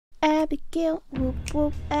Abigail, whoop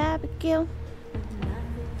whoop, Abigail.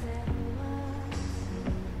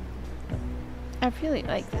 I really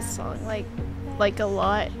like this song, like a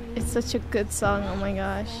lot. It's such a good song, oh my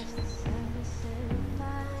gosh.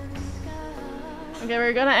 Okay,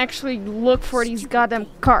 we're gonna actually look for these goddamn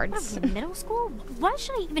cards. In middle school? Why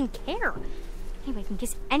should I even care? Anybody can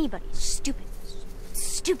kiss anybody. Stupid.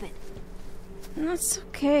 Stupid. That's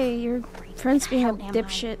okay, your friends being a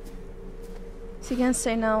dipshit. Is he gonna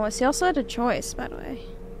say no? He also had a choice, by the way.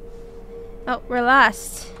 Oh, we're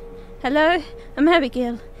last. Hello, I'm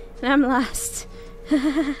Abigail, and I'm last.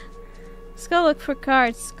 Let's go look for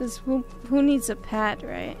cards, because who needs a pad,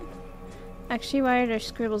 right? Actually, why are there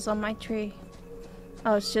scribbles on my tree?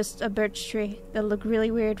 Oh, it's just a birch tree that look really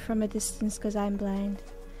weird from a distance because I'm blind.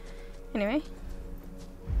 Anyway.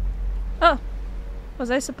 Oh! Was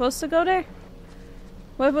I supposed to go there?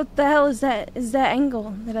 What the hell is that? Is that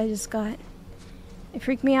angle that I just got? It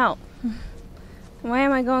freaked me out. Why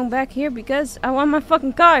am I going back here? Because I want my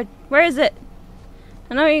fucking card! Where is it?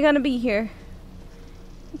 I know you're gonna be here.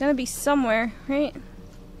 You're gonna be somewhere, right?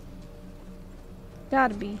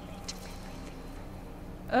 Gotta be.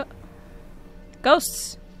 Oh.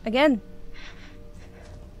 Ghosts! Again!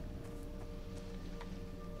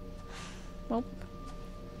 Well.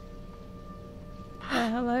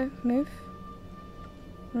 Hello? Move?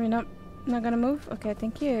 Are we not gonna move? Okay,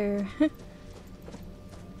 thank you.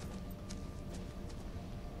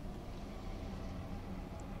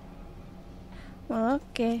 Well,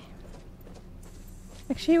 okay.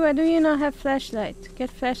 Actually, why do you not have flashlight? Get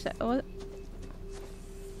flashlight. Oh,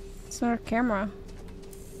 it's not a camera.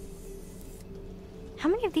 How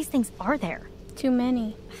many of these things are there? Too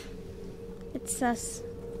many. It's sus.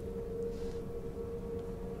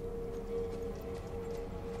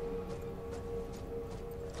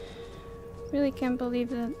 Really can't believe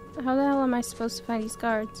that. How the hell am I supposed to find these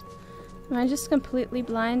cards? Am I just completely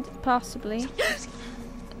blind? Possibly.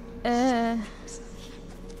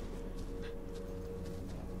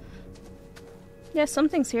 Yeah,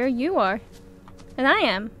 something's here. You are. And I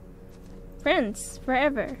am. Friends.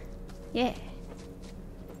 Forever. Yeah.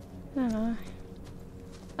 I don't know.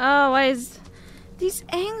 Oh, why is... These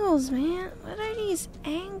angles, man. What are these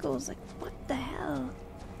angles? Like, what the hell?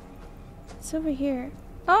 It's over here.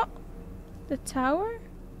 Oh! The tower?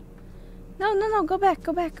 No, go back.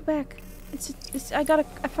 I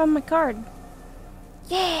found my card.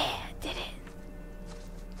 Yeah, I did it.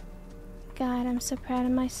 God, I'm so proud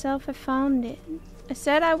of myself. I found it. I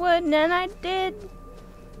said I would, and then I did.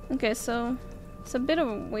 Okay, so it's a bit of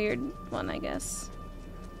a weird one, I guess.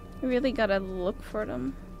 I really gotta look for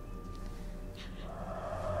them.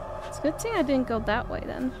 It's a good thing I didn't go that way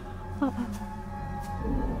then.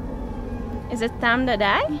 Is it time to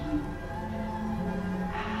die?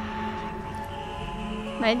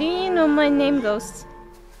 Why do you know my name, Ghost?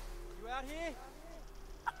 You out here?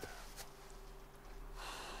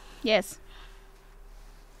 Yes.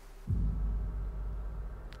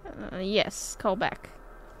 Yes, call back.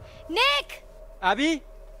 Nick! Abby?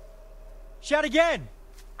 Shout again!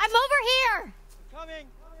 I'm over here! Coming!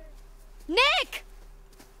 Nick!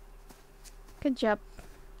 Good job.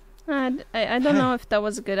 I don't know if that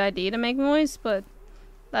was a good idea to make noise, but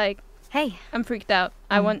like, hey, I'm freaked out.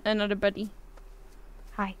 I want another buddy.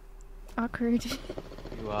 Hi. Awkward.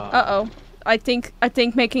 You are... Uh-oh. I think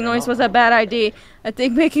making noise was a bad idea.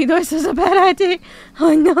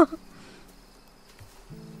 Oh no.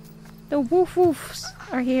 The woof woofs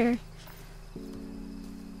are here.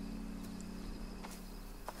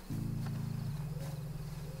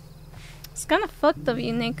 It's kind of fucked of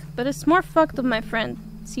you, Nick, but it's more fucked of my friend.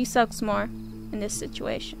 He sucks more in this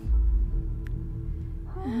situation.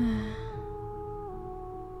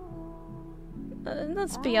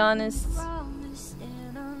 Let's be honest. It's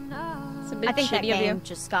a bit I think that shitty of you. game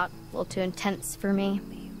just got a little too intense for me.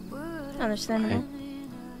 Understandable.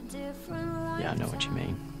 Yeah, I know what you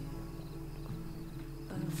mean.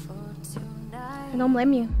 I don't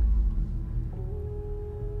blame you.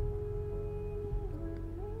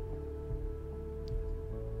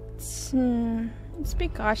 Let's be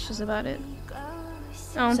cautious about it.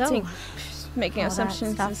 I don't think making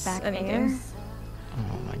assumptions is anything.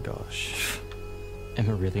 Oh my gosh.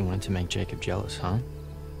 Emma really wanted to make Jacob jealous, huh?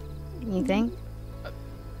 You think?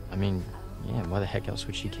 I mean, yeah, why the heck else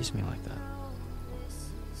would she kiss me like that?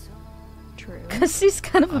 True. Cause she's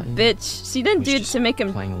kind of a bitch. She didn't do it to make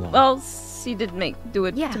him. Well, she did do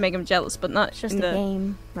it to make him jealous, but not just a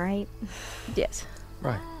game, right? Yes.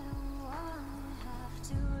 Right.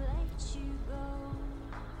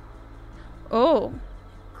 Oh,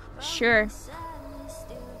 sure.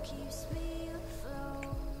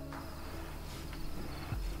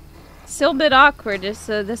 Still a bit awkward. There's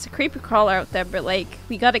a creepy crawler out there, but like,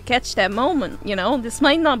 we gotta catch that moment, you know? This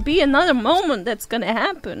might not be another moment that's gonna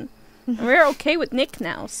happen. And we're okay with Nick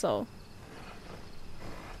now, so.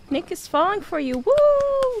 Nick is falling for you.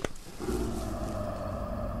 Woo!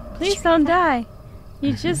 Please don't die.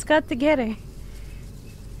 You just got to get her.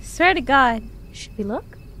 Swear to God. Should we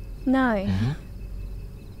look? No.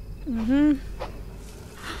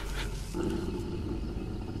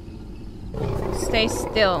 Stay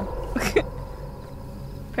still.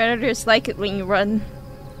 Predators like it when you run.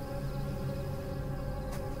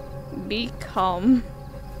 Be calm.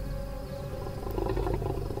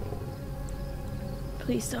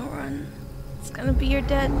 Please don't run. It's gonna be your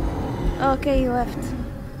dead. Okay, you left.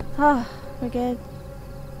 Oh, we're good.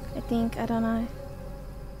 I think. I don't know.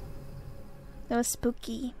 That was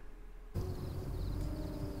spooky.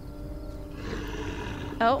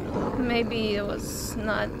 Oh, maybe it was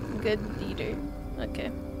not good either. Okay.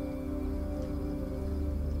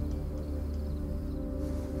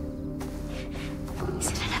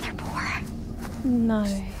 Is it another boar? No.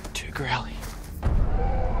 Too growly.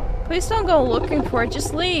 Please don't go looking for it,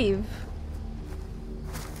 just leave.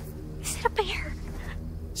 Is it a bear?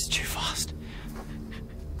 It's too fast.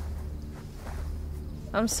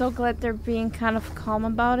 I'm so glad they're being kind of calm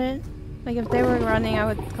about it. Like, if they were running, I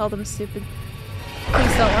would call them stupid.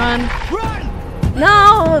 Please don't run. Run!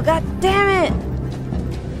 No! God damn it!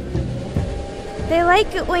 They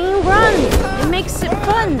like it when you run. It makes it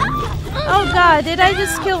fun. Oh god, did I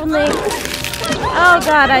just kill Nick? Oh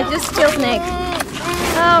god, I just killed Nick.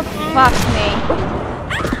 Oh, fuck me.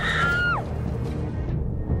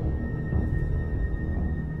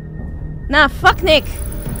 Nah, fuck Nick.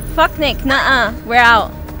 Fuck Nick. Nuh-uh. We're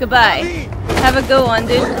out. Goodbye. Have a good one,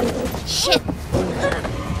 dude. Shit.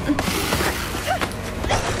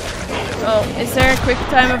 Oh, is there a quick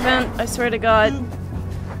time event? I swear to God.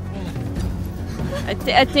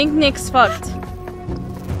 I think Nick's fucked.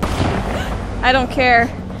 I don't care.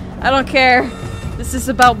 I don't care. This is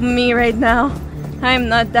about me right now. I am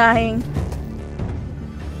not dying.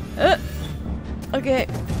 Okay.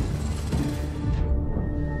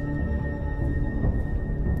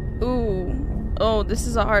 Ooh. Oh, this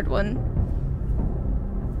is a hard one.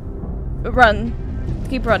 Run.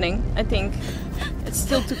 Keep running, I think. It's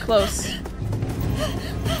still too close.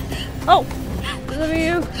 Oh! Look at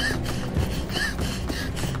you.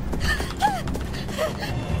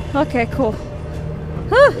 Okay, cool.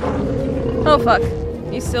 Oh fuck.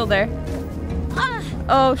 He's still there.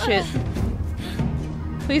 Oh shit.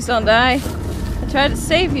 Please don't die. I tried to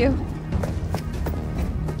save you.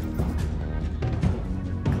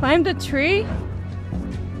 Climb the tree? You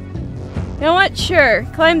know what? Sure.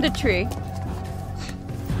 Climb the tree.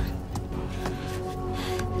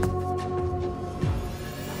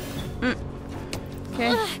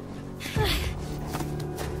 Okay.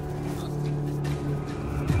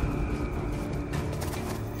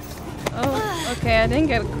 Oh, okay, I didn't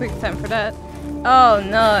get a quick time for that. Oh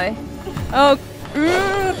no. Oh.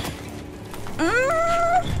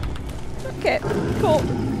 Okay, cool.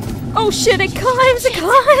 Oh shit, it climbs, it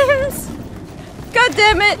climbs! God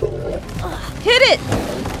damn it! Hit it!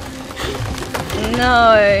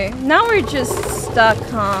 No. Now we're just stuck,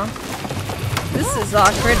 huh? This is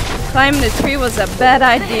awkward. Climbing the tree was a bad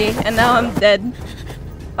idea, and now I'm dead.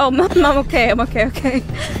 Oh, I'm okay, I'm okay, okay.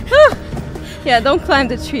 Yeah, don't climb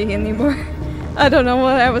the tree anymore. I don't know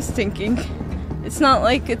what I was thinking. It's not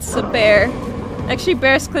like it's a bear. Actually,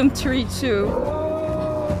 bears climb tree too.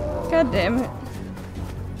 God damn it.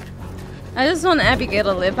 I just want Abigail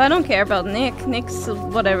to live. I don't care about Nick. Nick's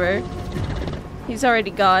whatever. He's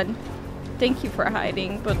already gone. Thank you for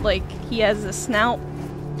hiding, but like, he has a snout.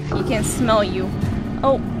 He can smell you.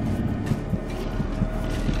 Oh.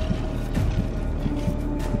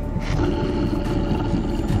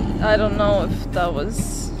 I don't know if that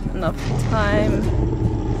was enough time.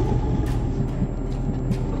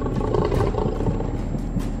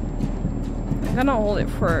 I'm gonna hold it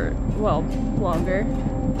for, well, longer.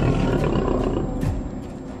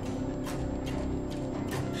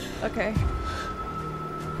 Okay.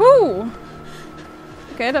 Whew!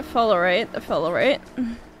 Okay, that felt alright, that felt alright.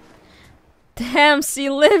 Damn,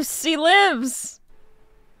 she lives, she lives!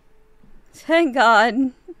 Thank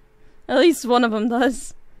God. At least one of them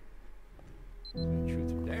does.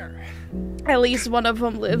 Truth or dare? At least one of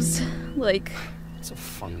them lives. Like, It's a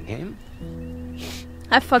fun game.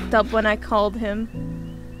 I fucked up when I called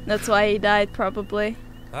him. That's why he died, probably.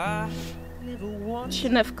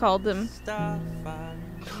 Shouldn't have called him.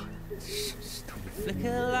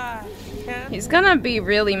 He's gonna be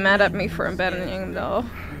really mad at me for abandoning him, though.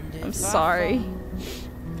 I'm sorry.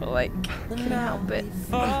 But, like, can't help it.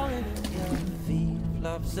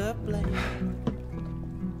 Oh,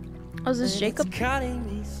 is this Jacob? I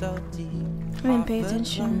didn't pay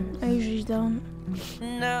attention. I usually don't.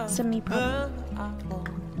 It's a me problem.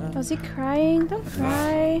 Was he crying? Don't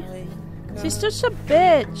cry. He's such a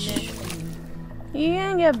bitch. You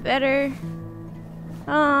can get better.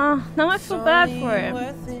 Aw, now I feel bad for him.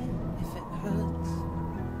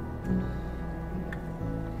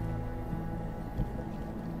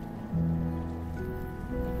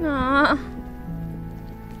 Aw.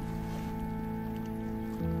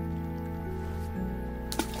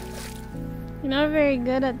 You're not very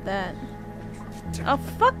good at that. Oh,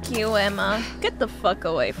 fuck you, Emma. Get the fuck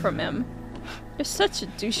away from him. You're such a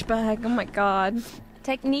douchebag. Oh my god.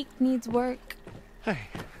 Technique needs work. Hey.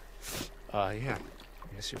 Yeah.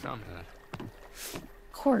 I guess you found that. Of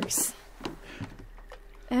course.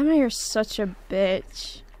 Emma, you're such a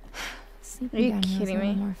bitch. Sleeping Are you down here was kidding a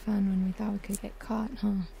little me? more fun when we thought we could get caught, huh?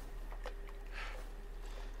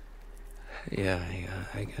 Yeah,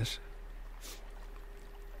 I guess.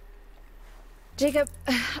 Jacob,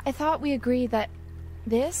 I thought we agreed that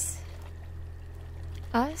us,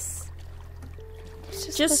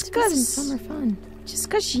 it's Just supposed to be some cause- summer fun. Just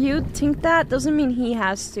because you think that doesn't mean he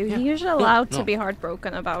has to. Yeah. He's No, allowed to no. be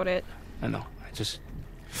heartbroken about it. I know. I just...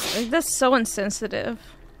 Like, that's so insensitive.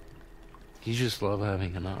 You just love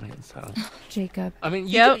having an audience, huh? Jacob, I mean,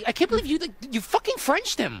 Yep. I can't believe you fucking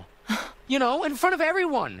Frenched him. You know, in front of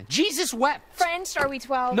everyone. Jesus wept. French, are we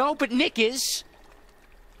 12? No, but Nick is.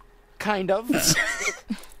 Kind of.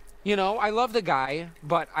 You know, I love the guy,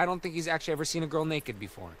 but I don't think he's actually ever seen a girl naked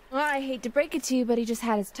before. Well, I hate to break it to you, but he just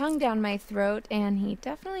had his tongue down my throat, and he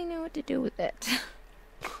definitely knew what to do with it.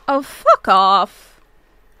 Oh, fuck off.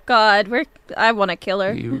 God, I want to kill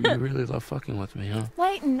her. You really love fucking with me, huh?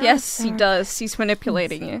 Lighten up, Yes, he sir. does. He's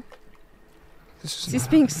manipulating you. This is He's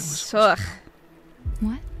not being how it was supposed suck.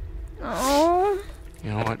 What? Oh. to-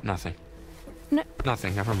 You know what? Nothing. No.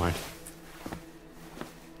 Nothing. Never mind.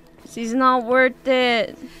 She's not worth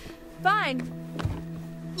it. Fine.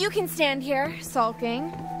 You can stand here,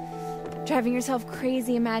 sulking, driving yourself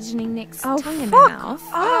crazy, imagining Nick's Oh, tongue in fuck my mouth.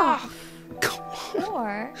 off.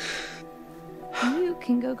 Or you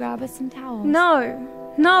can go grab us some towels.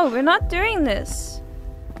 No. No, we're not doing this.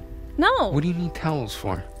 No. What do you need towels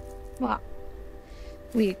for? Well,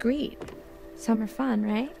 we agreed. Summer fun,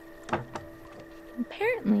 right?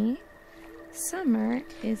 Apparently, summer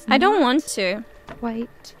is I don't not want to.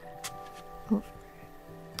 quite over.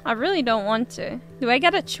 I really don't want to. Do I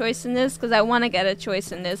get a choice in this? Because I want to get a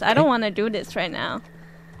choice in this. I don't want to do this right now.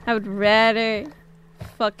 I would rather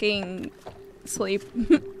fucking sleep.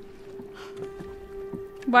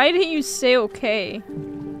 Why did you say okay?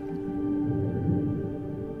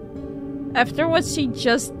 After what she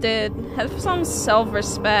just did, have some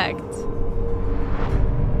self-respect.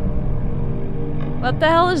 What the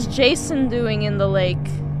hell is Jason doing in the lake?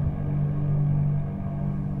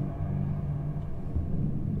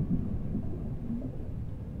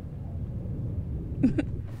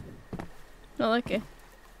 Oh, okay.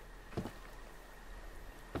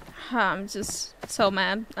 I'm just so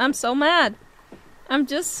mad. I'm so mad. I'm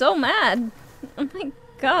just so mad. Oh my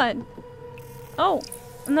god. Oh,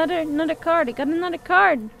 another card. I got another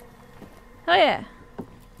card. Oh yeah.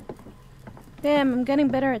 Damn, I'm getting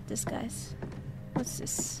better at this, guys. What's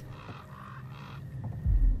this?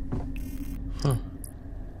 Huh.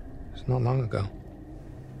 It's not long ago.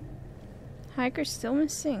 Hiker's still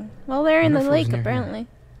missing. Well, they're in Wonder the if it was lake, near here. apparently.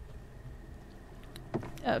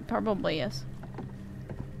 Probably, yes.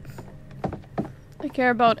 I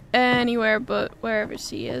care about anywhere but wherever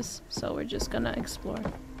she is, so we're just gonna explore.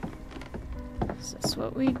 So that's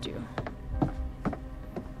what we do.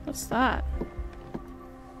 What's that?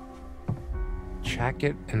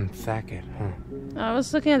 Chacket and Thacket, huh? I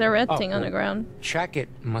was looking at the red Oh, thing on the well, ground. Chacket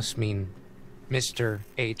must mean Mr.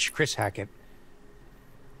 H. Chris Hackett.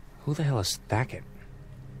 Who the hell is Thacket?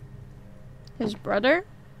 His brother?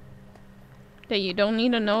 That you don't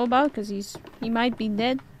need to know about because he might be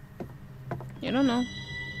dead. You don't know.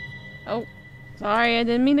 Oh, sorry, I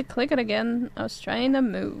didn't mean to click it again. I was trying to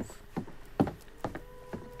move.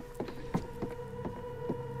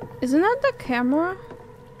 Isn't that the camera?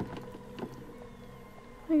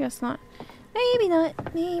 I guess not. Maybe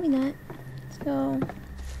not. Maybe not. Let's go.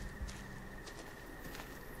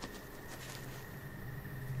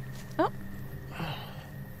 Oh.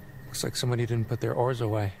 Looks like somebody didn't put their oars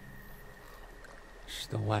away.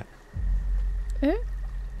 Still wet. Eh?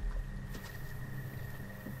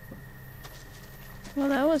 Well,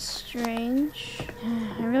 that was strange.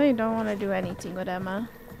 I really don't want to do anything with Emma.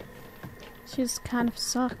 She just kind of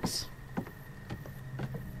sucks.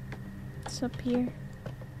 What's up here?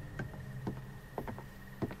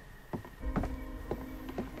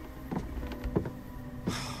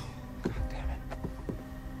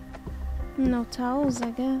 No towels, I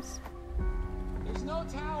guess. There's no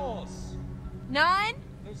towels. None?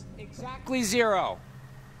 There's exactly 0.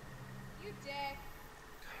 You dick.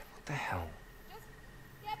 What the hell? Just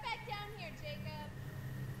get back down here, Jacob.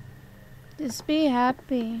 Just be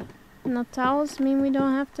happy. No towels mean we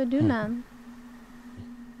don't have to do none.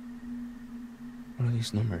 What are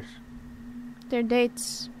these numbers? They're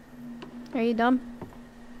dates. Are you dumb?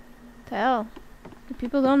 The hell? Do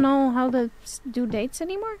people don't know how to do dates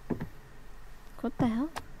anymore? What the hell?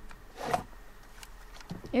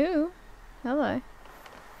 Ew. Hello.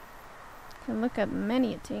 Can look at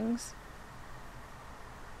many things.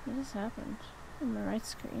 What just happened on the right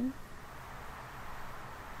screen?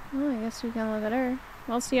 Oh, I guess we can look at her.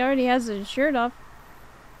 Well, she already has his shirt off.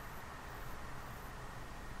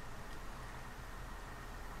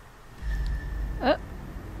 Oh,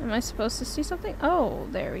 am I supposed to see something? Oh,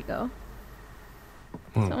 there we go.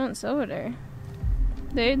 Whoa. Someone's over there.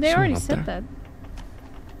 They Someone already up said there? that.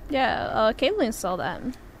 Yeah, Caitlin saw that.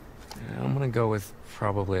 Yeah, I'm gonna go with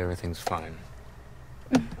probably everything's fine.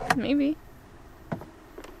 Maybe.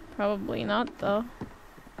 Probably not, though.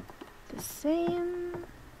 The same.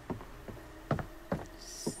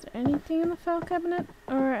 Is there anything in the file cabinet?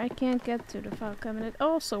 Or I can't get to the file cabinet.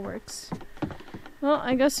 Also works. Well,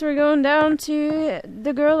 I guess we're going down to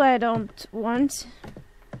the girl I don't want.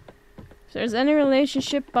 If there's any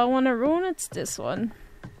relationship I want to ruin, it's this one.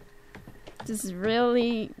 This is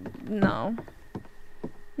really... No.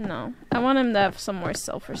 No. I want him to have some more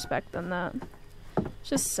self-respect than that.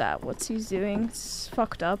 Just sad what he's doing. It's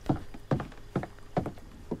fucked up.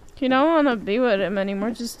 If you don't want to be with him anymore,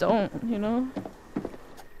 just don't, you know?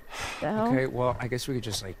 The hell? Okay, well, I guess we could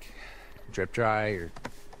just, like, drip dry, or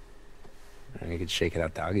you could shake it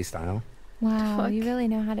out doggy style. Wow, Fuck. you really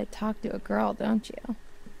know how to talk to a girl, don't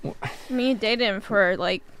you? Me dated him for,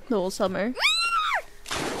 like, the whole summer.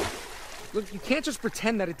 Look, you can't just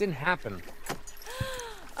pretend that it didn't happen.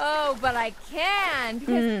 Oh, but I can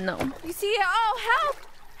because No. you see. Oh, help!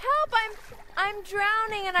 Help! I'm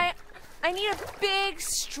drowning, and I need a big,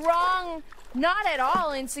 strong, not at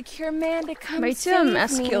all insecure man to come Way to save me.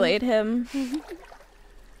 emasculate him.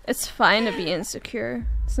 It's fine to be insecure.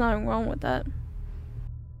 There's nothing wrong with that.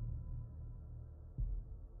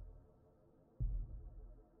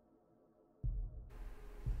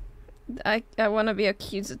 I want to be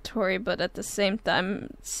accusatory, but at the same time,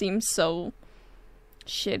 it seems so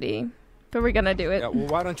shitty. But we're gonna do it. Yeah, well,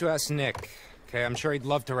 why don't you ask Nick? Okay, I'm sure he'd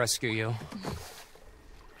love to rescue you.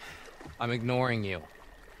 I'm ignoring you.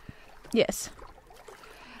 Yes.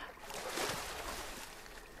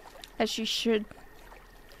 As she should.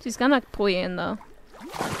 She's gonna pull you in, though.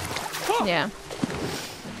 Yeah.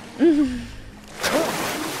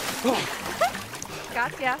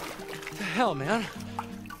 Gotcha. What the hell, man?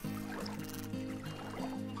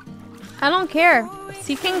 I don't care.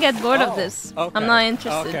 She can get bored of this. Okay. I'm not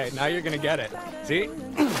interested. Okay, now you're gonna get it. See?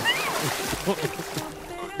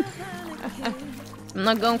 I'm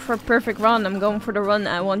not going for a perfect run. I'm going for the run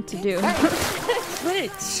I want to do.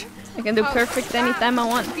 Wait! I can do perfect anytime I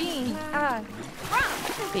want. Being,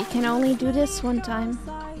 But you can only do this one time.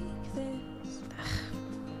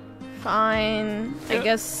 Fine. I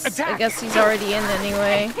guess he's already in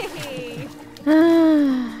anyway.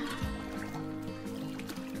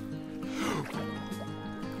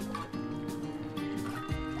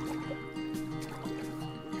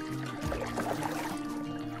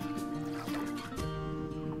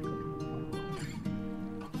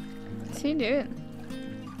 What's he doing?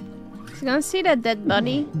 He's gonna see that dead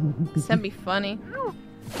body? That'd be funny.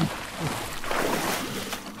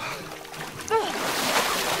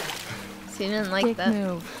 He didn't like dick that.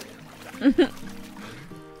 move.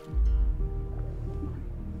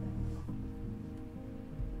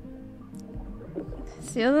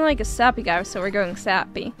 He doesn't like a sappy guy, so we're going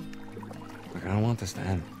sappy. Look, I don't want this to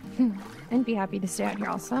end. I'd be happy to stay out here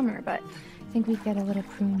all summer, but I think we'd get a little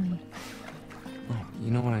pruny. Oh, you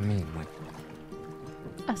know what I mean, like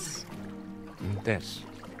Us. this.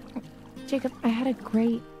 Jacob, I had a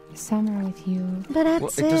great summer with you. But that's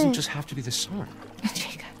Well, it doesn't just have to be this summer.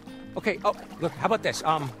 Jacob. Okay, oh, look, how about this?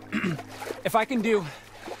 If I can do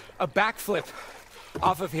a backflip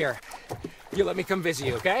off of here, you let me come visit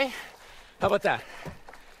you, okay? How about that?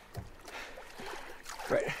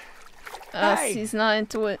 Right. Hey! He's not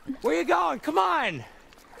into it. Where you going? Come on!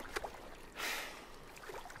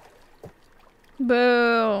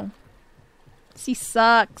 Boo. She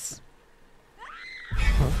sucks.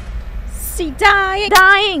 She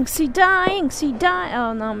dying. She dying.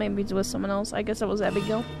 Oh no, maybe it was someone else. I guess it was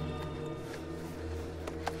Abigail.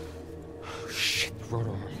 Oh, shit, the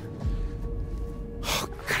rotor. Oh,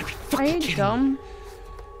 gotta be Are fucking you kidding dumb? me.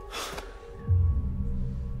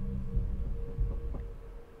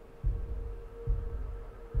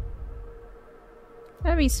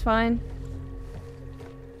 Abby's fine.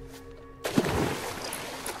 I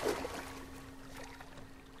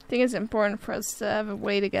think it's important for us to have a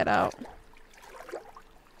way to get out.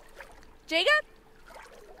 Jacob?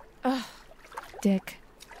 Ugh, Dick.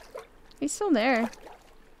 He's still there.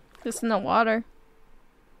 Just in the water.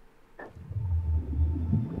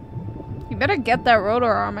 You better get that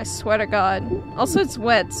rotor arm, I swear to God. Also, it's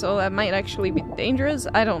wet, so that might actually be dangerous.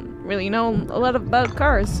 I don't really know a lot about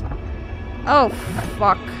cars. Oh,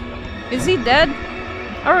 fuck. Is he dead?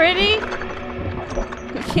 Already?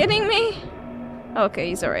 You kidding me? Okay,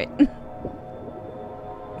 he's alright.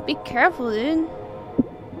 Be careful, dude.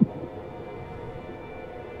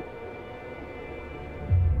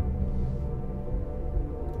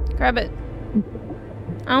 Grab it.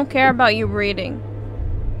 I don't care about you breathing.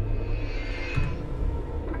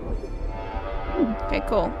 Okay,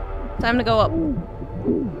 cool. Time to go up.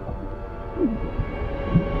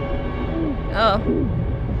 Oh.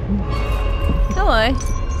 Hello.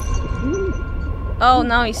 Oh,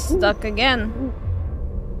 now he's stuck again.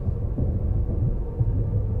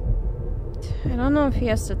 I don't know if he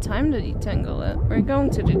has the time to detangle it. We're going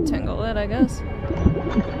to detangle it, I guess.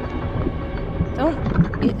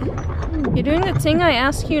 You're doing the thing I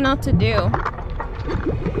asked you not to do.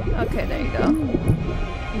 Okay, there you go.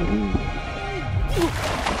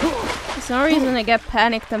 There's no reason to get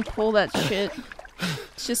panicked and pull that shit.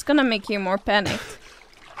 It's just gonna make you more panicked.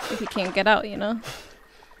 If you can't get out, you know?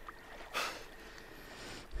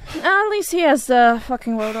 At least he has the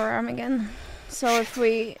fucking rotor arm again. So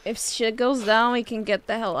if shit goes down, we can get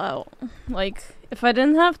the hell out. Like, if I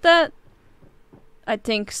didn't have that, I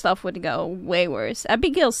think stuff would go way worse.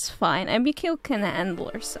 Abigail's fine. Abigail can handle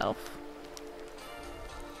herself.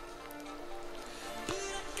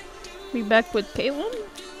 We back with Caitlin?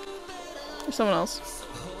 Or someone else?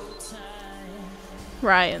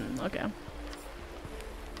 Ryan, okay.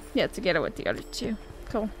 Yeah, together with the other two.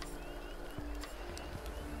 Cool.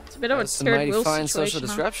 It's a bit of a Some third mighty wheel fine situation, social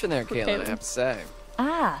huh? disruption there, For Caitlin, I have to say.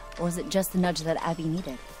 Ah, or was it just the nudge that Abby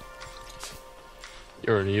needed?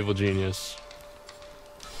 You're an evil genius.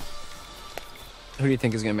 Who do you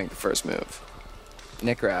think is going to make the first move?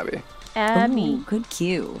 Nick or Abby? Abby. Ooh, good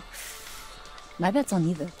cue. My bet's on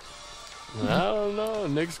neither. I don't know.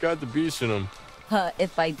 Nick's got the beast in him.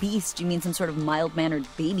 If by beast you mean some sort of mild-mannered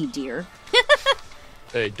baby deer.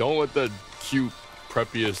 Hey, don't let that cute,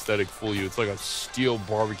 preppy aesthetic fool you. It's like a steel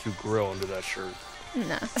barbecue grill under that shirt.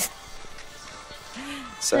 Nah.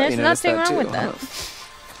 So There's you noticed nothing that wrong too, with that. huh?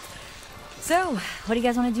 So, what do you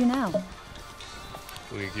guys want to do now?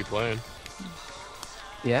 We can keep playing.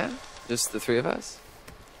 Yeah? Just the three of us?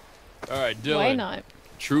 All right, Dylan. Why not?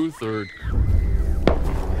 Truth or...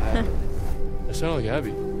 That sounded like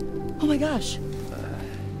Abby. Oh my gosh.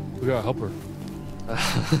 We gotta help her.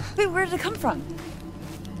 Wait, where did it come from?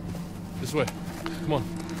 This way. Come on.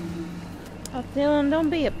 Oh, Dylan,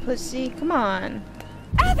 don't be a pussy. Come on.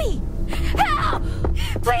 Abby! Help!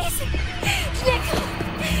 Please! Nick!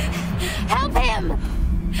 Help him!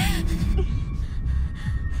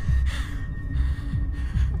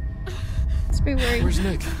 Let's be worried. Where's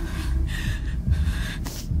Nick?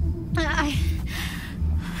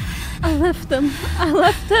 I left him. I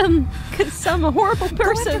left him. Because I'm a horrible Go after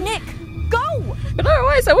person. Nick! Go! But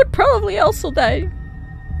otherwise, I would probably also die.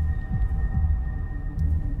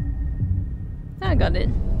 I got it.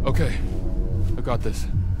 Okay. I got this.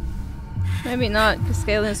 Maybe not, because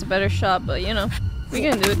Caitlin's a better shot, but you know, we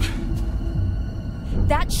can do it.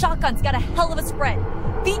 That shotgun's got a hell of a spread.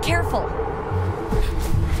 Be careful.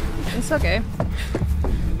 It's okay.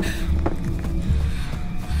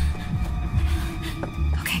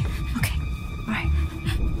 Okay. Alright.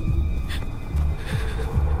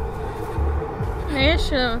 Maybe I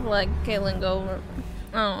should have let Caitlin go. Or,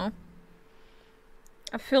 I don't know.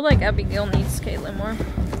 I feel like Abigail needs Caitlin more.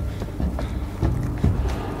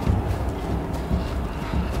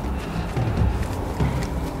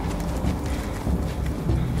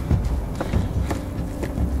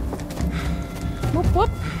 Whoop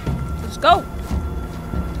whoop. Let's go.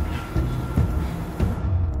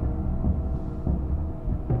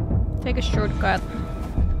 Take a shortcut.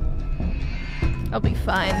 I'll be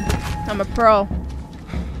fine. I'm a pro.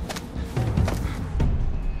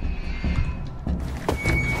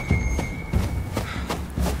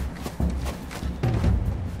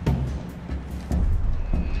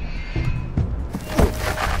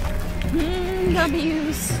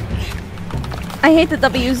 W's. I hate the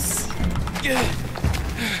W's.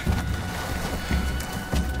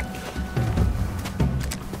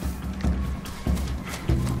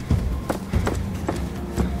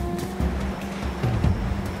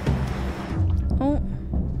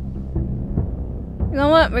 know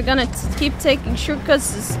what? We're gonna keep taking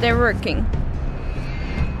shortcuts as they're working.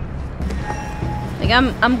 Like,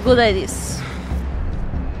 I'm good at this.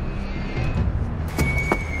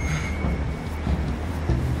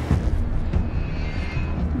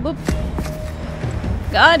 Boop.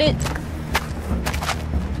 Got it.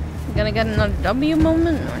 Gonna get another W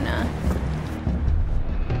moment or not?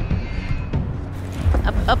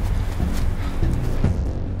 Up, up.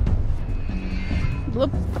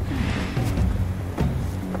 Bloop.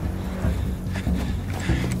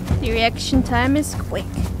 The reaction time is quick.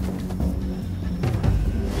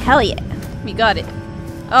 Hell yeah. We got it.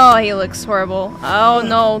 Oh, he looks horrible. Oh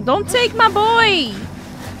no, don't take my boy!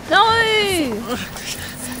 No!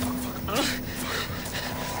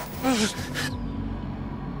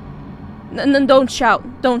 No, don't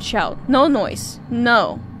shout. Don't shout. No noise.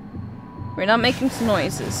 No. We're not making some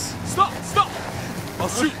noises. Stop! Stop! I'll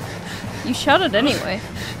shoot! You shouted anyway.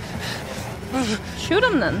 Shoot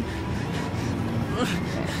him then.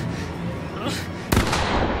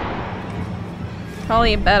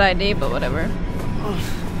 Probably a bad idea, but whatever.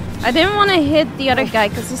 I didn't want to hit the other guy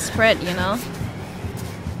because he spread, you know?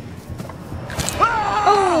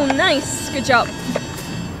 Oh, nice! Good job.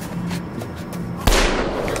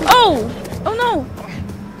 Oh! Oh no!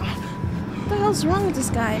 What the hell's wrong with this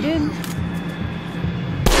guy, dude?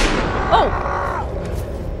 Oh!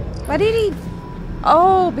 Why did he...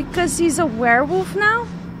 Oh, because he's a werewolf now?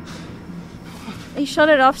 He shut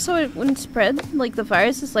it off so it wouldn't spread? Like the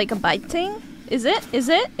virus is like a bite thing? Is it? Is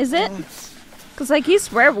it? Is it? Because like he's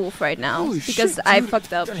werewolf right now. Holy because shit, I dude.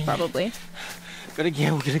 fucked up, probably. Gotta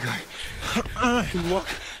go, gotta go. Can you walk?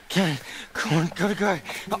 Can come on, gotta go.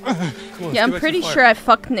 Yeah, I'm pretty sure I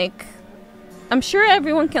fucked Nick. I'm sure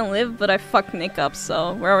everyone can live, but I fucked Nick up,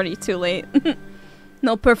 so we're already too late.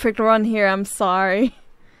 No perfect run here, I'm sorry.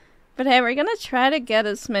 But hey, we're gonna try to get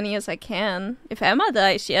as many as I can. If Emma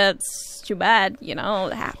dies, yeah, it's too bad, you know,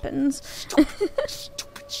 it happens.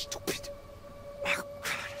 Stupid.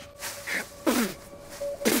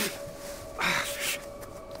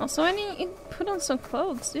 Also, I need to put on some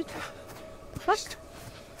clothes, dude. The fuck?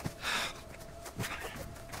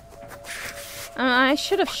 I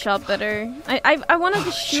should have shot better. I wanted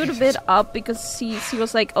to shoot a bit up because he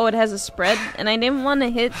was like, oh, it has a spread, and I didn't want to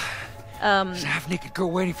hit. There's a half-naked girl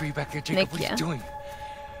waiting for you back there, Jacob. Nick, what are you doing?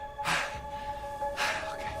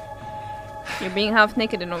 You're being half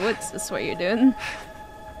naked in the woods. That's what you're doing.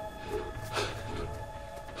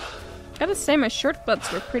 Gotta say, my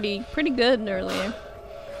shortcuts were pretty good earlier.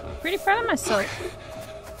 Pretty proud of myself.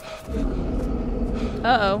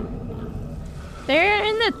 Uh-oh. They're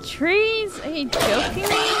in the trees? Are you joking me?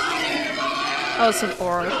 Oh, it's a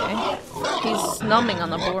boar, okay. He's numbing on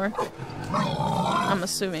the boar. I'm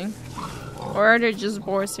assuming. Or are there just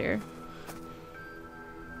boars here?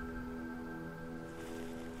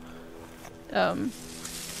 Uh-oh.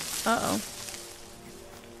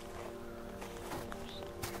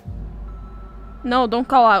 No, don't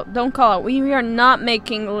call out. Don't call out. We are not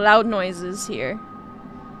making loud noises here.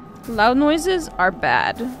 Loud noises are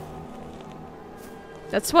bad.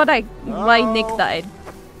 That's why Nick died.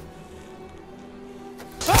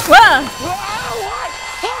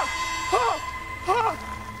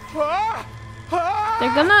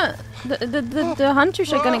 They're gonna... The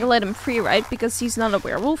hunters are gonna let him free, right? Because he's not a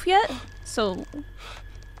werewolf yet? So...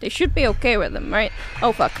 They should be okay with him, right?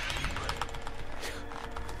 Oh, fuck.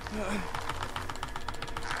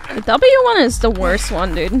 The W one is the worst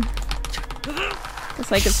one, dude.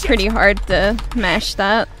 It's like it's pretty hard to mash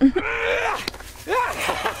that. I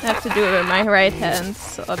have to do it with my right hand,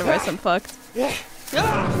 so otherwise I'm fucked.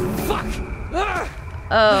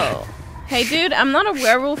 Oh. Hey dude, I'm not a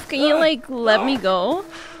werewolf. Can you like let me go?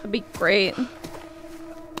 That'd be great.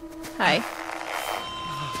 Hi.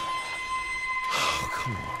 Oh,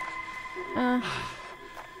 come on.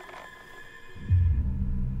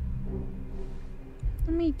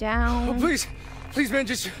 Let me down. Oh, please, man,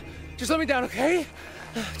 just let me down, okay?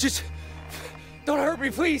 Just don't hurt me,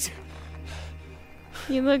 please.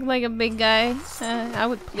 You look like a big guy. I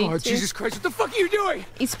would plead Oh, too. Jesus Christ, what the fuck are you doing?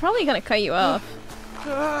 He's probably gonna cut you off.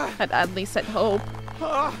 At least I'd hope.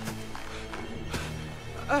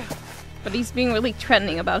 But he's being really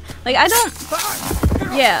threatening about it. Like, I don't...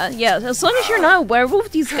 Yeah. As long as you're not a werewolf,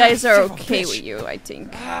 these guys are okay with you, I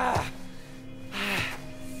think.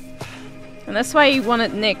 And that's why he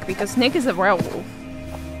wanted Nick, because Nick is a werewolf.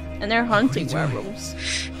 And they're hunting werewolves.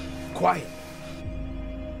 Quiet.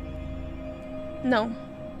 No.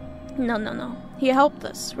 He helped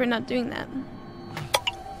us. We're not doing that.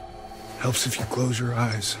 Helps if you close your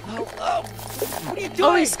eyes. What are you doing?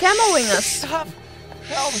 Oh, he's camoing us. Stop.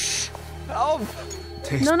 Help.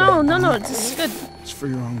 Tastes No, better. this is good. It's for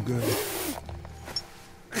your own good.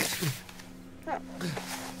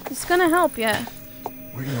 It's gonna help, yeah.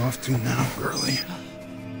 Where you off to now, girlie?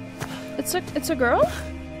 It's a girl?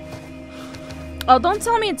 Oh, don't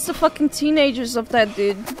tell me it's the fucking teenagers of that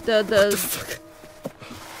dude. The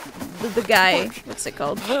guy. What's it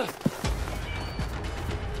called?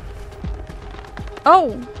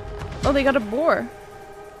 Oh! Oh, they got a boar.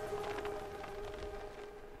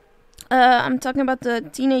 I'm talking about the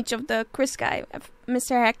teenage of the Chris guy,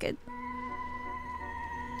 Mr. Hackett.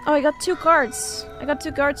 Oh, I got 2 cards. I got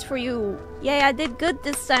 2 cards for you. Yay, I did good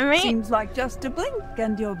this time, right? Seems like just a blink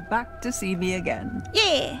and you're back to see me again.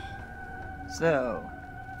 Yeah. So,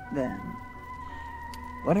 then,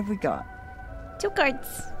 what have we got? 2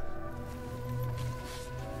 cards.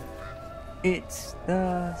 It's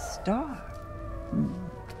the star.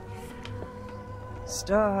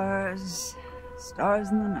 Stars. Stars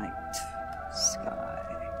in the night sky.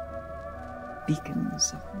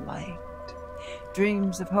 Beacons of light.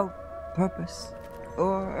 Dreams of hope, purpose,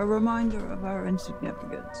 or a reminder of our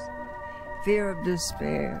insignificance. Fear of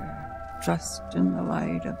despair. Trust in the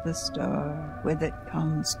light of the star. With it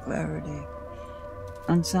comes clarity.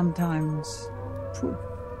 And sometimes proof.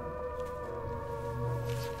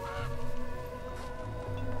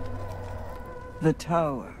 The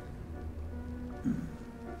tower.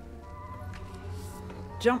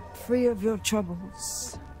 Jump free of your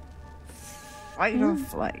troubles. Fight or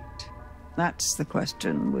flight. That's the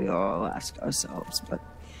question we all ask ourselves, but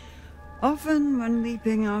often when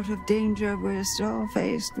leaping out of danger, we're still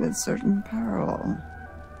faced with certain peril.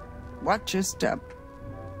 Watch your step.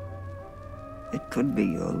 It could be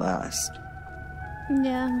your last.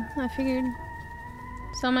 Yeah, I figured.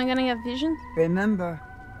 So am I gonna get vision? Remember,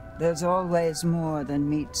 there's always more than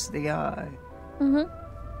meets the eye.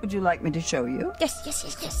 Would you like me to show you?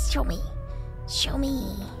 Yes. Show me. Show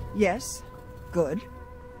me. Yes. Good.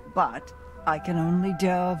 But I can only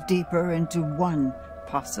delve deeper into one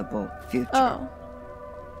possible future. Oh.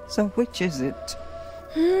 So which is it?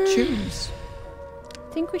 Choose.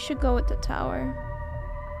 I think we should go with the tower.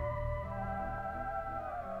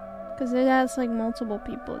 Because it has like multiple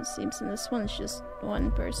people, it seems, and this one's just one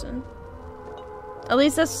person. At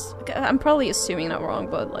least that's... I'm probably assuming that wrong,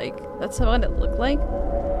 but like, that's what it looked like.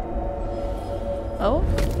 Oh?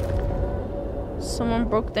 Someone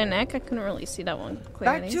broke their neck? I couldn't really see that one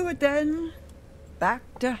clearly. Back to it then. Back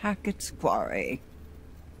to Hackett's Quarry.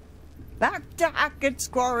 Back to Hackett's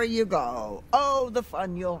Quarry you go. Oh, the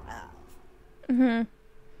fun you'll have.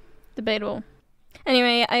 Debatable.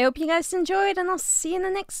 Anyway, I hope you guys enjoyed, and I'll see you in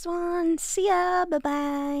the next one. See ya.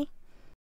 Bye-bye.